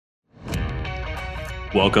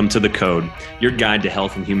Welcome to The Code, your guide to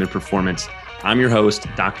health and human performance. I'm your host,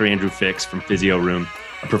 Dr. Andrew Fix from Physio Room,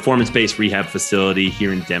 a performance-based rehab facility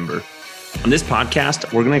here in Denver. On this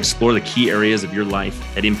podcast, we're going to explore the key areas of your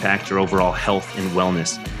life that impact your overall health and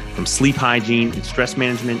wellness, from sleep hygiene and stress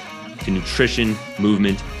management to nutrition,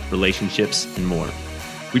 movement, relationships, and more.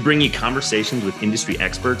 We bring you conversations with industry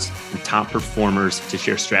experts and top performers to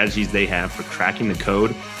share strategies they have for cracking the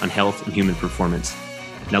code on health and human performance.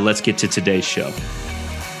 Now let's get to today's show.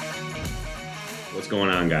 What's going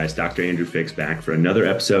on, guys? Dr. Andrew Fix back for another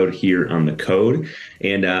episode here on The Code.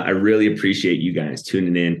 And I really appreciate you guys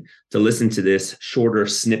tuning in to listen to this shorter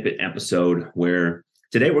snippet episode where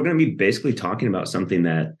today we're going to be basically talking about something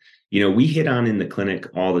that, we hit on in the clinic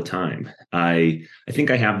all the time. I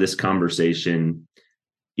think I have this conversation,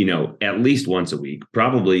 at least once a week,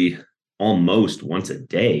 probably almost once a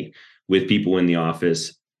day with people in the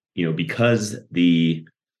office, because the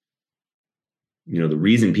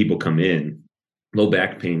reason people come in, low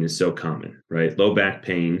back pain is so common, right? Low back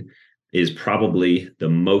pain is probably the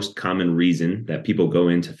most common reason that people go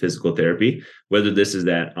into physical therapy, whether this is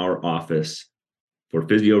at our office for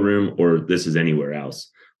Physio Room or this is anywhere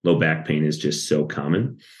else. Low back pain is just so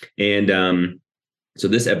common. And so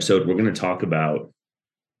this episode, we're going to talk about,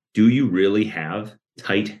 do you really have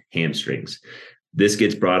tight hamstrings? This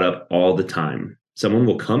gets brought up all the time. Someone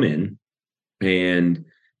will come in and,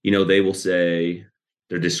 they will say,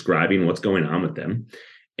 they're describing what's going on with them.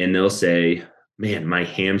 And they'll say, man, my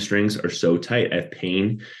hamstrings are so tight. I have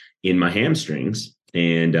pain in my hamstrings.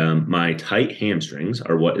 And my tight hamstrings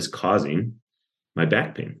are what is causing my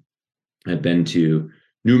back pain. I've been to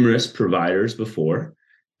numerous providers before.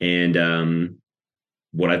 And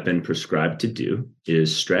what I've been prescribed to do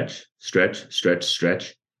is stretch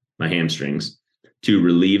my hamstrings to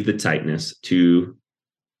relieve the tightness, to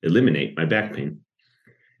eliminate my back pain.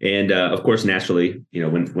 And of course, naturally,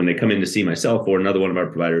 when they come in to see myself or another one of our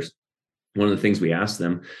providers, one of the things we ask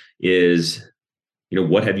them is,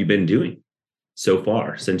 what have you been doing so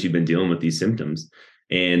far since you've been dealing with these symptoms?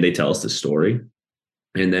 And they tell us the story.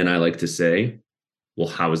 And then I like to say, well,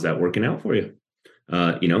 how is that working out for you?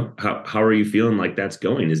 How are you feeling like that's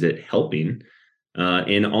going? Is it helping?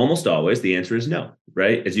 And almost always the answer is no,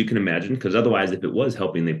 right? As you can imagine, because otherwise, if it was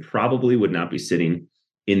helping, they probably would not be sitting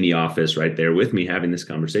in the office right there with me having this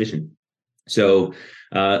conversation. So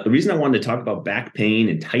the reason I wanted to talk about back pain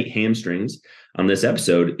and tight hamstrings on this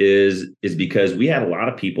episode is because we had a lot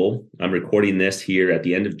of people. I'm recording this here at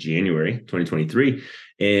the end of January 2023,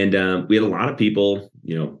 and we had a lot of people,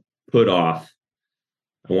 put off,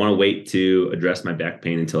 I want to wait to address my back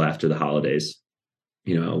pain until after the holidays.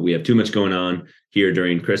 We have too much going on here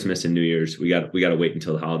during Christmas and New Year's. We got to wait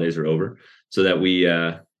until the holidays are over so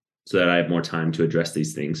that I have more time to address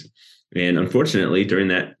these things. And unfortunately, during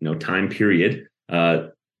that time period,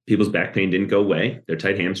 people's back pain didn't go away. Their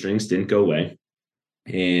tight hamstrings didn't go away.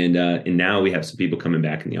 And now we have some people coming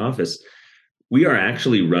back in the office. We are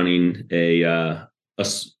actually running a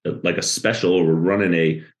special, or we're running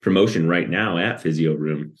a promotion right now at Physio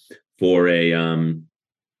Room for a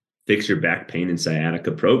fix your back pain and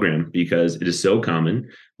sciatica program, because it is so common.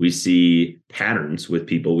 We see patterns with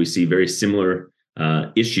people. We see very similar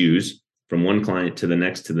issues from one client to the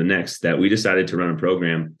next that we decided to run a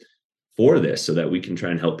program for this so that we can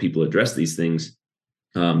try and help people address these things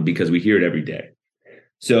because we hear it every day.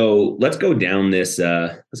 So let's go down this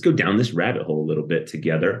rabbit hole a little bit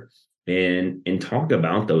together and talk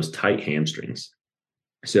about those tight hamstrings.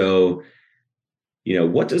 So,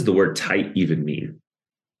 what does the word tight even mean,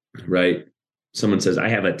 right? Someone says, I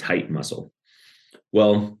have a tight muscle.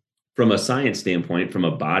 Well, from a science standpoint, from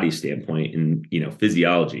a body standpoint, in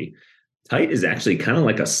physiology, tight is actually kind of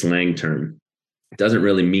like a slang term. It doesn't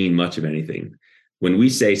really mean much of anything. When we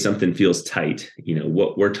say something feels tight,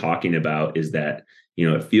 what we're talking about is that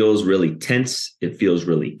it feels really tense. It feels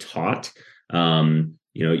really taut.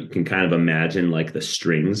 You can kind of imagine like the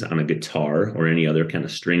strings on a guitar or any other kind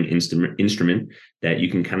of string instrument that you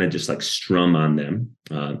can kind of just like strum on them.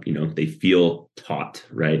 They feel taut,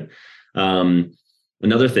 right?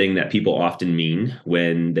 Another thing that people often mean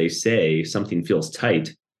when they say something feels tight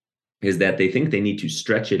is that they think they need to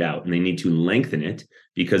stretch it out and they need to lengthen it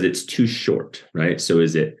because it's too short, right? So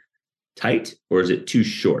is it tight or is it too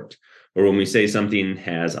short? Or when we say something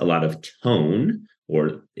has a lot of tone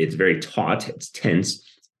or it's very taut, it's tense,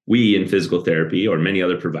 we in physical therapy or many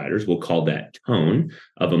other providers will call that tone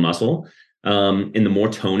of a muscle. And the more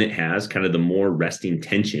tone it has, kind of the more resting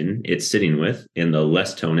tension it's sitting with, and the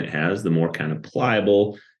less tone it has, the more kind of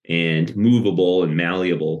pliable and movable and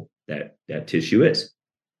malleable that tissue is.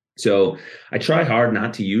 So I try hard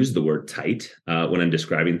not to use the word tight when I'm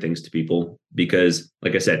describing things to people because,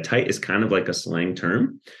 like I said, tight is kind of like a slang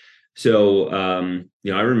term. So,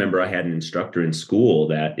 I remember I had an instructor in school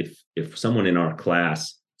that if someone in our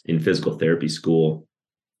class in physical therapy school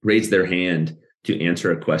raised their hand to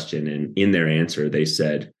answer a question, and in their answer they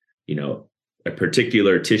said, a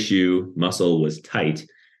particular tissue muscle was tight,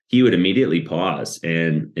 he would immediately pause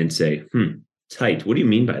and say, tight. What do you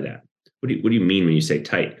mean by that? What do you mean when you say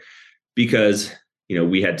tight? Because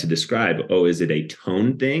we had to describe, is it a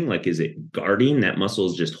tone thing? Like, is it guarding? That muscle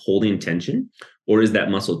is just holding tension, or is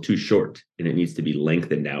that muscle too short and it needs to be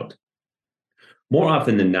lengthened out? More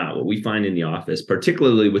often than not, what we find in the office,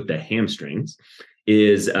 particularly with the hamstrings,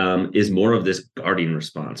 is more of this guarding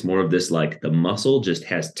response, more of this like the muscle just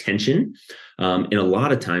has tension, and a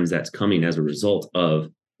lot of times that's coming as a result of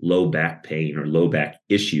low back pain or low back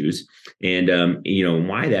issues, and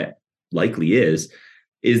why that likely is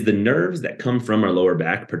the nerves that come from our lower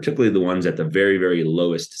back, particularly the ones at the very, very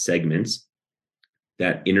lowest segments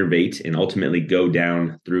that innervate and ultimately go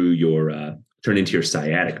down through turn into your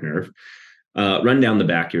sciatic nerve, run down the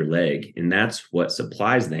back of your leg. And that's what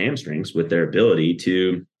supplies the hamstrings with their ability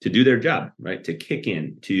to do their job, right? To kick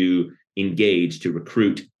in, to engage, to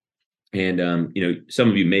recruit. And, some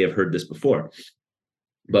of you may have heard this before,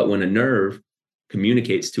 but when a nerve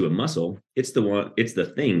communicates to a muscle, it's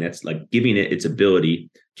the thing that's like giving it its ability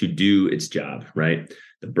to do its job, right?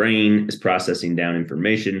 The brain is processing down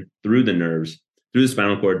information through the nerves, through the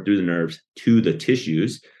spinal cord, through the nerves to the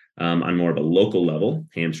tissues, on more of a local level,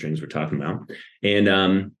 hamstrings we're talking about.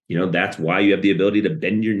 And, that's why you have the ability to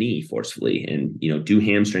bend your knee forcefully and, do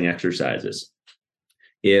hamstring exercises.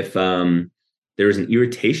 If there's an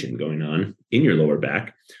irritation going on in your lower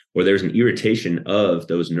back, or there's an irritation of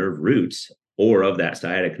those nerve roots or of that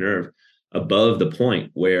sciatic nerve above the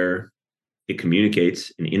point where it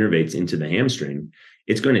communicates and innervates into the hamstring,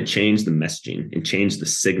 it's going to change the messaging and change the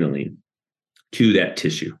signaling to that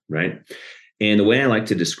tissue, right? And the way I like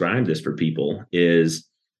to describe this for people is,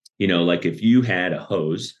 like if you had a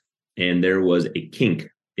hose and there was a kink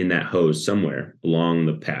in that hose somewhere along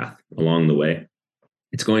the path, along the way,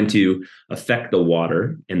 it's going to affect the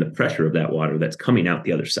water and the pressure of that water that's coming out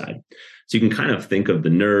the other side. So you can kind of think of the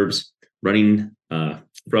nerves running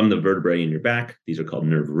from the vertebrae in your back. These are called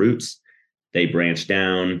nerve roots. They branch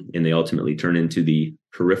down and they ultimately turn into the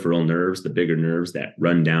peripheral nerves, the bigger nerves that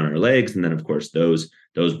run down our legs. And then, of course, those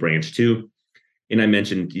branch too. And I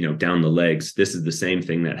mentioned, down the legs, this is the same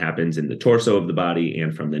thing that happens in the torso of the body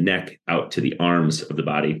and from the neck out to the arms of the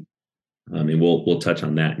body. And we'll touch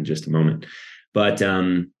on that in just a moment. But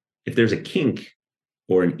if there's a kink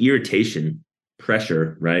or an irritation,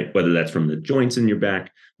 pressure, right, whether that's from the joints in your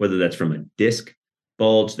back, whether that's from a disc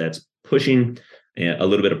bulge that's pushing a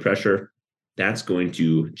little bit of pressure, that's going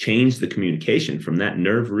to change the communication from that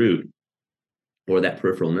nerve root or that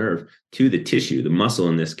peripheral nerve to the tissue, the muscle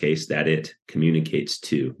in this case, that it communicates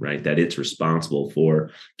to, right? That it's responsible for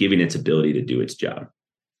giving its ability to do its job.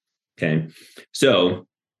 Okay. So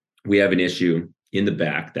we have an issue in the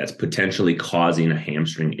back that's potentially causing a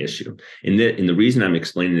hamstring issue. And the reason I'm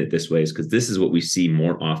explaining it this way is because this is what we see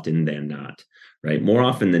more often than not, right? More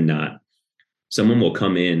often than not, someone will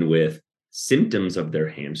come in with symptoms of their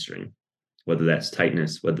hamstring, whether that's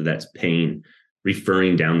tightness, whether that's pain,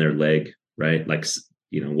 referring down their leg, right? Like,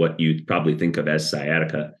 what you probably think of as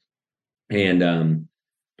sciatica. And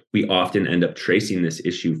we often end up tracing this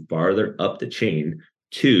issue farther up the chain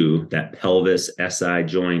to that pelvis, SI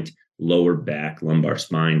joint, lower back, lumbar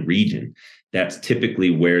spine region. That's typically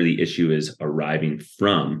where the issue is arriving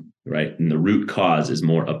from, right? And the root cause is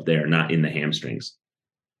more up there, not in the hamstrings.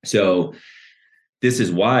 So this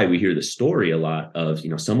is why we hear the story a lot of,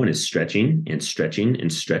 someone is stretching and stretching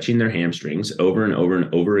and stretching their hamstrings over and over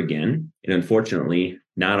and over again. And unfortunately,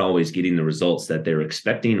 not always getting the results that they're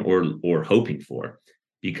expecting or hoping for,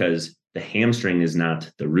 because the hamstring is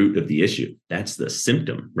not the root of the issue. That's the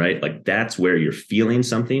symptom, right? Like that's where you're feeling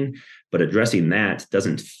something, but addressing that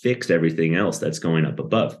doesn't fix everything else that's going up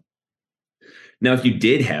above. Now, if you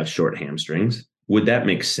did have short hamstrings, would that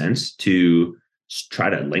make sense to try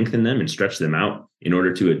to lengthen them and stretch them out in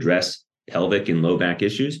order to address pelvic and low back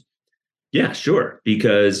issues? Yeah, sure.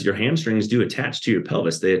 Because your hamstrings do attach to your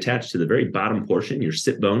pelvis. They attach to the very bottom portion, your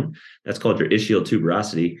sit bone. That's called your ischial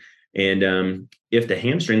tuberosity. And if the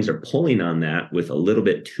hamstrings are pulling on that with a little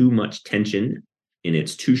bit too much tension and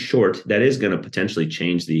it's too short, that is going to potentially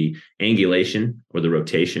change the angulation or the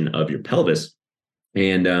rotation of your pelvis.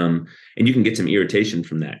 And you can get some irritation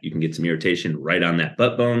from that. You can get some irritation right on that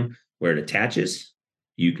butt bone where it attaches.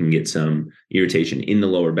 You can get some irritation in the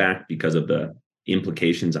lower back because of the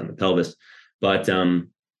implications on the pelvis. But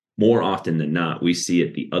more often than not, we see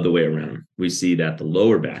it the other way around. We see that the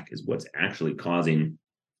lower back is what's actually causing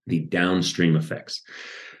the downstream effects.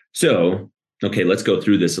 So, okay, let's go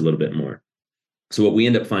through this a little bit more. So what we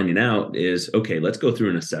end up finding out is, okay, let's go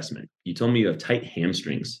through an assessment. You told me you have tight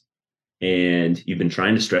hamstrings and you've been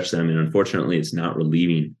trying to stretch them, and unfortunately, it's not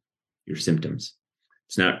relieving your symptoms.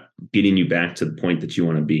 It's not getting you back to the point that you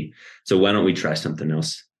want to be. So why don't we try something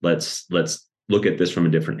else? Let's look at this from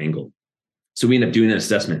a different angle. So we end up doing an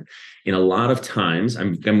assessment. And a lot of times,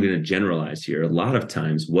 I'm going to generalize here. A lot of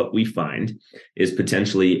times what we find is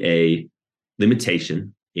potentially a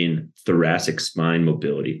limitation in thoracic spine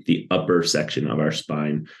mobility, the upper section of our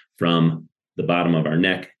spine from the bottom of our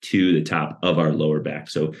neck to the top of our lower back.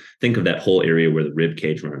 So think of that whole area where the rib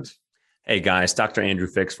cage runs. Hey guys, Dr. Andrew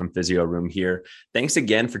Fix from Physio Room here. Thanks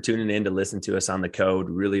again for tuning in to listen to us on the code.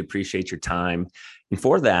 Really appreciate your time. And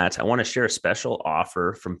for that, I want to share a special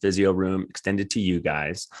offer from Physio Room extended to you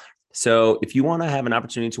guys. So if you want to have an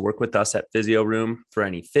opportunity to work with us at Physio Room for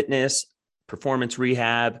any fitness, performance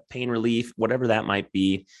rehab, pain relief, whatever that might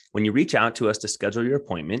be, when you reach out to us to schedule your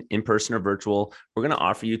appointment, in person or virtual, we're going to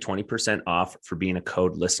offer you 20% off for being a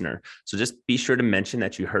code listener. So just be sure to mention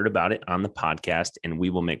that you heard about it on the podcast, and we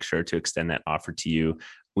will make sure to extend that offer to you.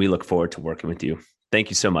 We look forward to working with you. Thank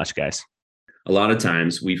you so much, guys. A lot of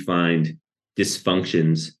times we find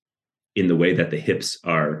dysfunctions in the way that the hips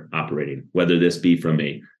are operating, whether this be from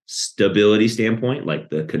a stability standpoint, like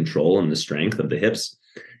the control and the strength of the hips,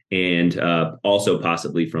 and also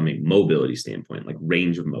possibly from a mobility standpoint, like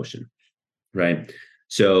range of motion, right?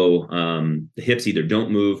 So the hips either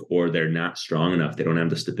don't move or they're not strong enough. They don't have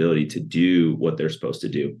the stability to do what they're supposed to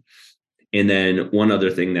do. And then one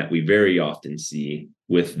other thing that we very often see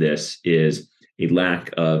with this is a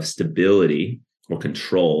lack of stability or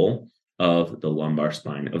control of the lumbar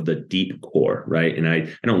spine, of the deep core, right? And I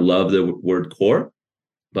don't love the word core,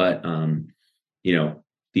 but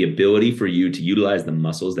the ability for you to utilize the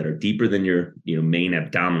muscles that are deeper than your main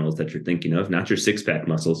abdominals that you're thinking of, not your six-pack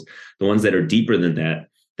muscles, the ones that are deeper than that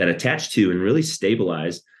attach to and really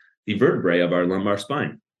stabilize the vertebrae of our lumbar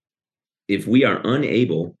spine. If we are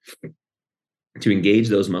unable to engage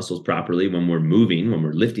those muscles properly when we're moving, when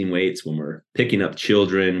we're lifting weights, when we're picking up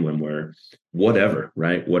children, when we're whatever,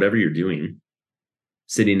 right? Whatever you're doing,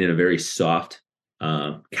 sitting in a very soft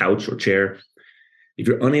couch or chair, if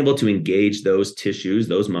you're unable to engage those tissues,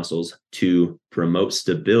 those muscles to promote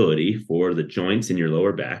stability for the joints in your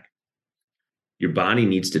lower back, your body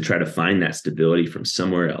needs to try to find that stability from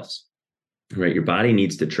somewhere else, right? Your body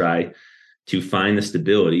needs to try to find the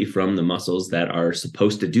stability from the muscles that are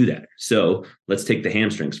supposed to do that. So let's take the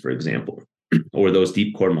hamstrings, for example, or those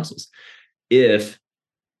deep core muscles. If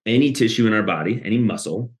any tissue in our body, any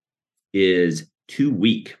muscle is too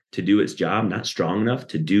weak to do its job, not strong enough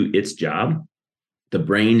to do its job, the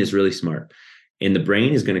brain is really smart, and the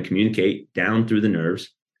brain is going to communicate down through the nerves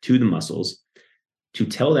to the muscles to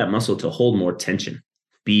tell that muscle to hold more tension,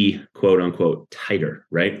 be quote unquote tighter,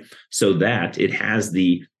 right? So that it has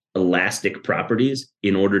the elastic properties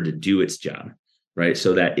in order to do its job, right?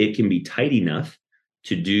 So that it can be tight enough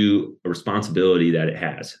to do a responsibility that it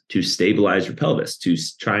has, to stabilize your pelvis, to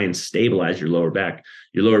try and stabilize your lower back.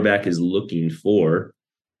 Your lower back is looking for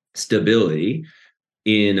stability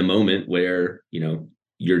in a moment where,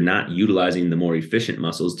 you're not utilizing the more efficient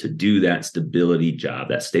muscles to do that stability job,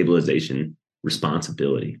 that stabilization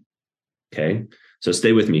responsibility. Okay. So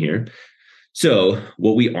stay with me here. So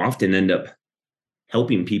what we often end up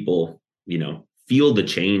helping people, feel the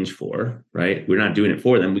change for, right? We're not doing it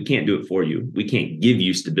for them. We can't do it for you. We can't give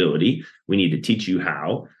you stability. We need to teach you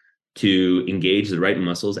how to engage the right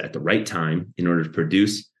muscles at the right time in order to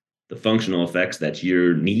produce the functional effects that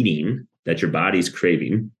you're needing, that your body's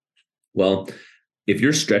craving. Well, if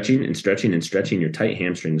you're stretching and stretching and stretching your tight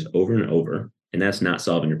hamstrings over and over, and that's not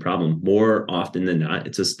solving your problem, more often than not,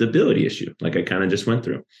 it's a stability issue, like I kind of just went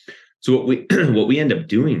through. So what we end up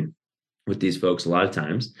doing with these folks a lot of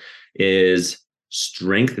times is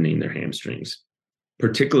strengthening their hamstrings,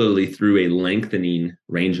 particularly through a lengthening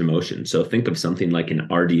range of motion. So think of something like an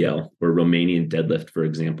RDL or Romanian deadlift, for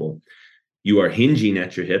example. You are hinging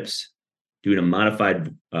at your hips, doing a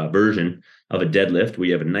modified version of a deadlift where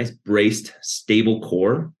you have a nice braced, stable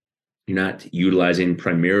core. You're not utilizing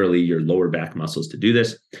primarily your lower back muscles to do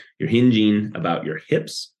this. You're hinging about your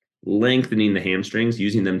hips, lengthening the hamstrings,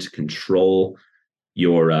 using them to control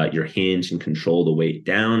your hinge and control the weight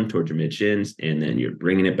down towards your mid shins, and then you're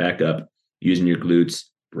bringing it back up, using your glutes,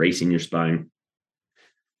 bracing your spine,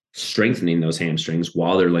 strengthening those hamstrings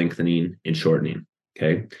while they're lengthening and shortening.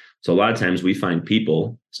 Okay. So a lot of times we find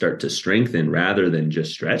people start to strengthen rather than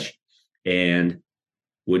just stretch. And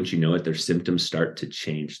wouldn't you know it, their symptoms start to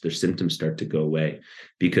change. Their symptoms start to go away,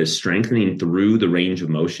 because strengthening through the range of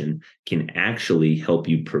motion can actually help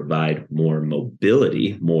you provide more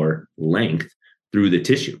mobility, more length through the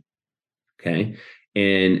tissue. Okay.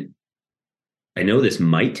 And I know this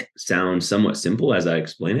might sound somewhat simple as I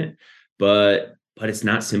explain it, but it's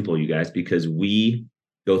not simple, you guys, because we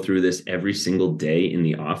go through this every single day in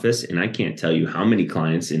the office. And I can't tell you how many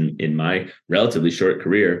clients in my relatively short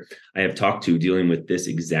career I have talked to dealing with this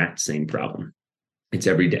exact same problem. It's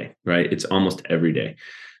every day, right? It's almost every day.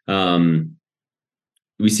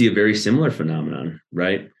 We see a very similar phenomenon,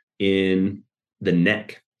 right? In the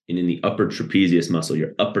neck and in the upper trapezius muscle,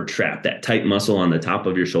 your upper trap, that tight muscle on the top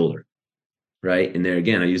of your shoulder, right? And there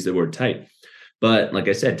again, I use the word tight, but like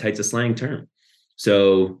I said, tight's a slang term.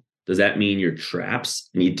 So does that mean your traps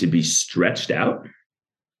need to be stretched out?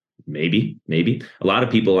 Maybe. A lot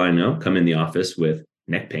of people I know come in the office with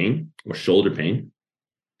neck pain or shoulder pain,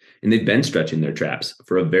 and they've been stretching their traps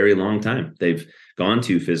for a very long time. They've gone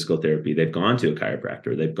to physical therapy, they've gone to a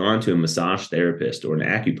chiropractor, they've gone to a massage therapist or an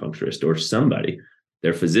acupuncturist or somebody,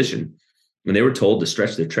 their physician, and they were told to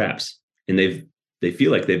stretch their traps. And they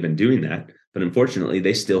feel like they've been doing that, but unfortunately,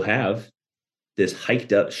 they still have this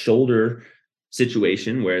hiked up shoulder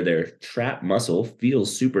situation where their trap muscle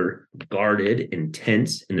feels super guarded and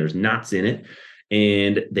tense, and there's knots in it,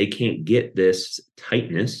 and they can't get this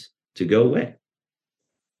tightness to go away.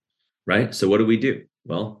 Right? So what do?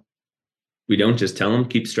 Well, we don't just tell them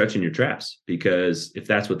keep stretching your traps, because if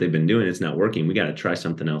that's what they've been doing, it's not working. We got to try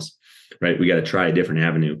something else, right? We got to try a different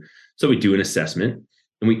avenue. So we do an assessment,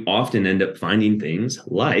 and we often end up finding things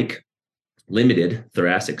like limited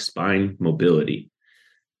thoracic spine mobility,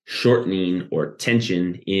 shortening or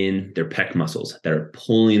tension in their pec muscles that are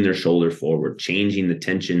pulling their shoulder forward, changing the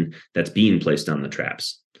tension that's being placed on the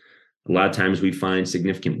traps. A lot of times we find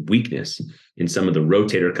significant weakness in some of the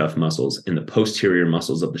rotator cuff muscles and the posterior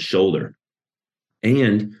muscles of the shoulder.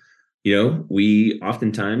 And, we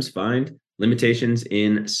oftentimes find limitations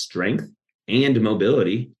in strength and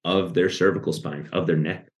mobility of their cervical spine, of their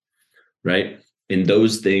neck, right? And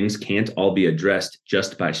those things can't all be addressed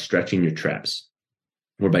just by stretching your traps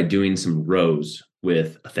or by doing some rows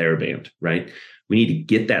with a TheraBand, right? We need to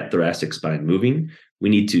get that thoracic spine moving. We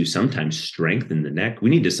need to sometimes strengthen the neck. We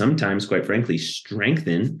need to sometimes, quite frankly,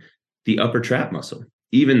 strengthen the upper trap muscle,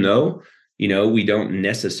 even though, we don't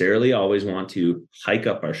necessarily always want to hike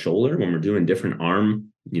up our shoulder when we're doing different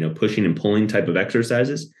arm, pushing and pulling type of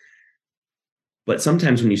exercises. But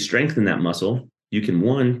sometimes when you strengthen that muscle, you can,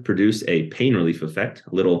 one, produce a pain relief effect.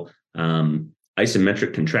 A little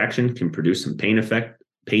isometric contraction can produce some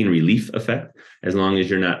pain relief effect, as long as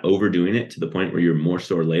you're not overdoing it to the point where you're more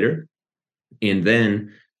sore later. And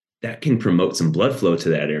then that can promote some blood flow to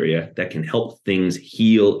that area that can help things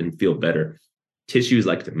heal and feel better. Tissues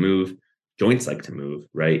like to move, joints like to move,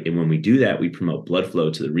 right? And when we do that, we promote blood flow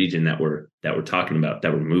to the region that we're talking about,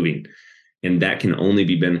 that we're moving. And that can only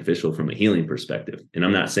be beneficial from a healing perspective. And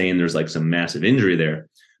I'm not saying there's like some massive injury there,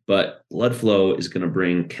 but blood flow is going to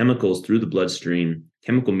bring chemicals through the bloodstream,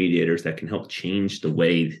 chemical mediators that can help change the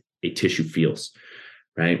way a tissue feels,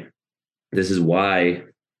 right? This is why,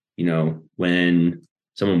 when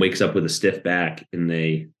someone wakes up with a stiff back and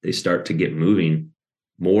they start to get moving,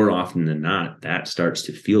 more often than not, that starts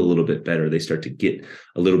to feel a little bit better. They start to get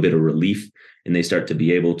a little bit of relief, and they start to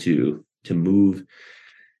be able to move,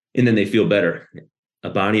 and then they feel better.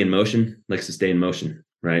 A body in motion likes to stay in motion,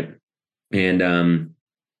 right? And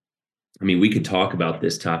we could talk about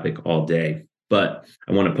this topic all day, but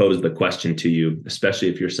I want to pose the question to you, especially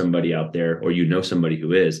if you're somebody out there, or somebody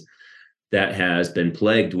who is, that has been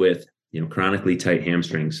plagued with, chronically tight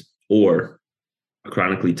hamstrings, or a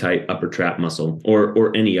chronically tight upper trap muscle,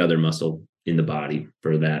 or any other muscle in the body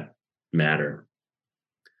for that matter.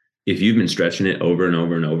 If you've been stretching it over and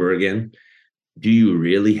over and over again, do you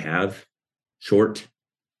really have short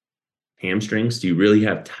hamstrings? Do you really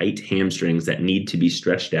have tight hamstrings that need to be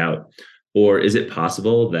stretched out? Or is it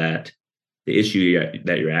possible that the issue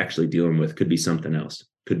that you're actually dealing with could be something else?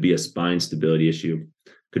 Could be a spine stability issue,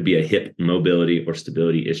 could be a hip mobility or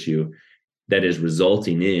stability issue that is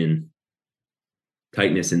resulting in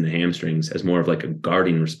tightness in the hamstrings as more of like a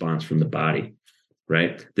guarding response from the body,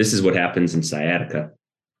 right? This is what happens in sciatica,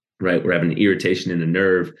 right? We're having an irritation in a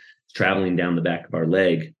nerve traveling down the back of our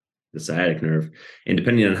leg, the sciatic nerve. And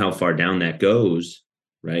depending on how far down that goes,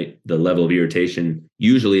 right, the level of irritation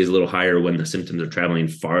usually is a little higher when the symptoms are traveling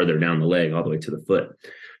farther down the leg, all the way to the foot.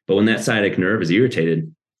 But when that sciatic nerve is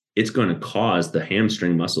irritated, it's going to cause the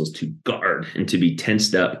hamstring muscles to guard and to be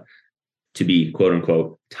tensed up, to be quote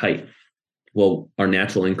unquote tight. Well, our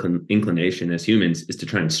natural inclination as humans is to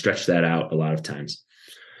try and stretch that out a lot of times,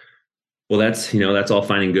 Well, that's all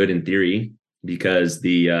fine and good in theory, because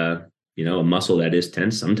a muscle that is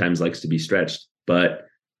tense sometimes likes to be stretched. But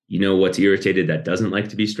what's irritated that doesn't like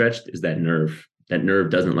to be stretched is that nerve. That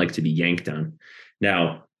nerve doesn't like to be yanked on.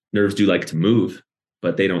 Now, nerves do like to move,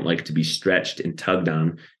 but they don't like to be stretched and tugged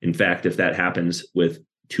on. In fact, if that happens with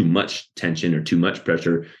too much tension or too much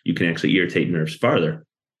pressure, you can actually irritate nerves farther.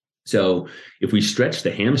 So if we stretch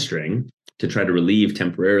the hamstring to try to relieve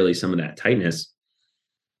temporarily some of that tightness,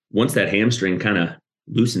 once that hamstring kind of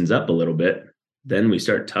loosens up a little bit, then we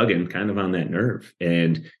start tugging kind of on that nerve.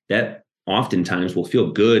 And that oftentimes will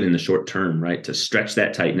feel good in the short term, right? To stretch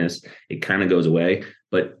that tightness, it kind of goes away.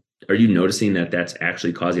 But are you noticing that that's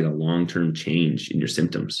actually causing a long-term change in your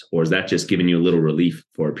symptoms? Or is that just giving you a little relief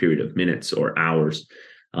for a period of minutes or hours?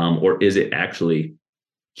 Or is it actually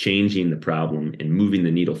changing the problem and moving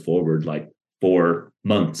the needle forward like for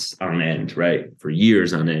months on end, right? For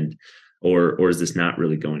years on end? Or is this not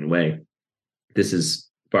really going away? This is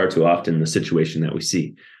far too often the situation that we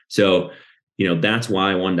see. So, that's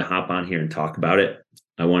why I wanted to hop on here and talk about it.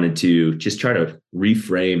 I wanted to just try to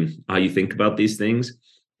reframe how you think about these things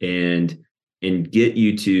and get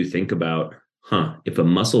you to think about, if a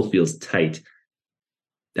muscle feels tight,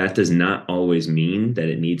 that does not always mean that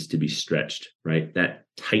it needs to be stretched, right? That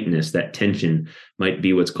tightness, that tension might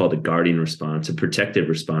be what's called a guarding response, a protective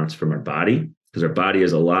response from our body, because our body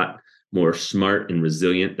is a lot more smart and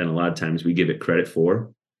resilient than a lot of times we give it credit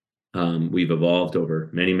for. We've evolved over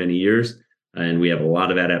many, many years, and we have a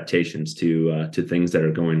lot of adaptations to things that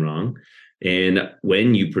are going wrong. And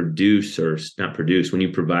when you when you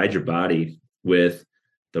provide your body with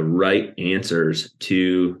the right answers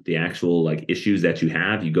to the actual issues that you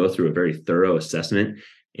have, you go through a very thorough assessment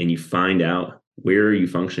and you find out where are you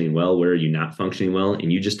functioning well, where are you not functioning well,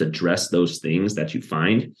 and you just address those things that you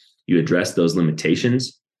find. You address those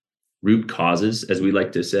limitations, root causes, as we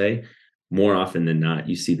like to say. More often than not,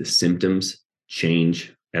 you see the symptoms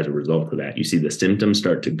change as a result of that. You see the symptoms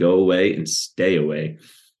start to go away and stay away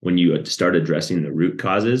when you start addressing the root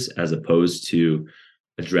causes as opposed to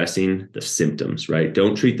addressing the symptoms, right?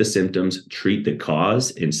 Don't treat the symptoms, treat the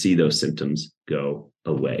cause and see those symptoms go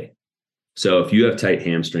away. So if you have tight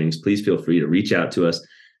hamstrings, please feel free to reach out to us,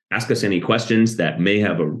 ask us any questions that may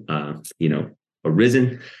have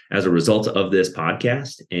arisen as a result of this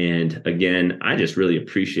podcast. And again, I just really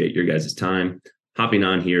appreciate your guys' time hopping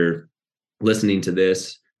on here, listening to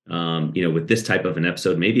this, with this type of an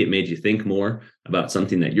episode. Maybe it made you think more about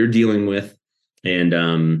something that you're dealing with.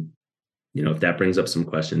 And, if that brings up some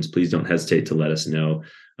questions, please don't hesitate to let us know.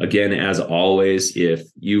 Again, as always, if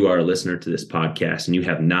you are a listener to this podcast and you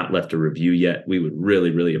have not left a review yet, we would really,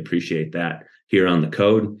 really appreciate that here on the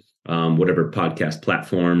Code. Whatever podcast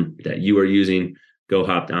platform that you are using, go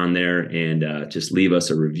hop on there and just leave us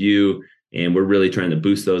a review. And we're really trying to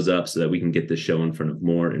boost those up so that we can get this show in front of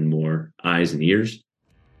more and more eyes and ears.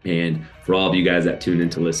 And for all of you guys that tune in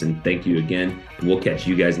to listen, thank you again. And we'll catch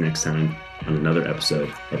you guys next time on another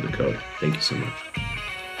episode of The Code. Thank you so much.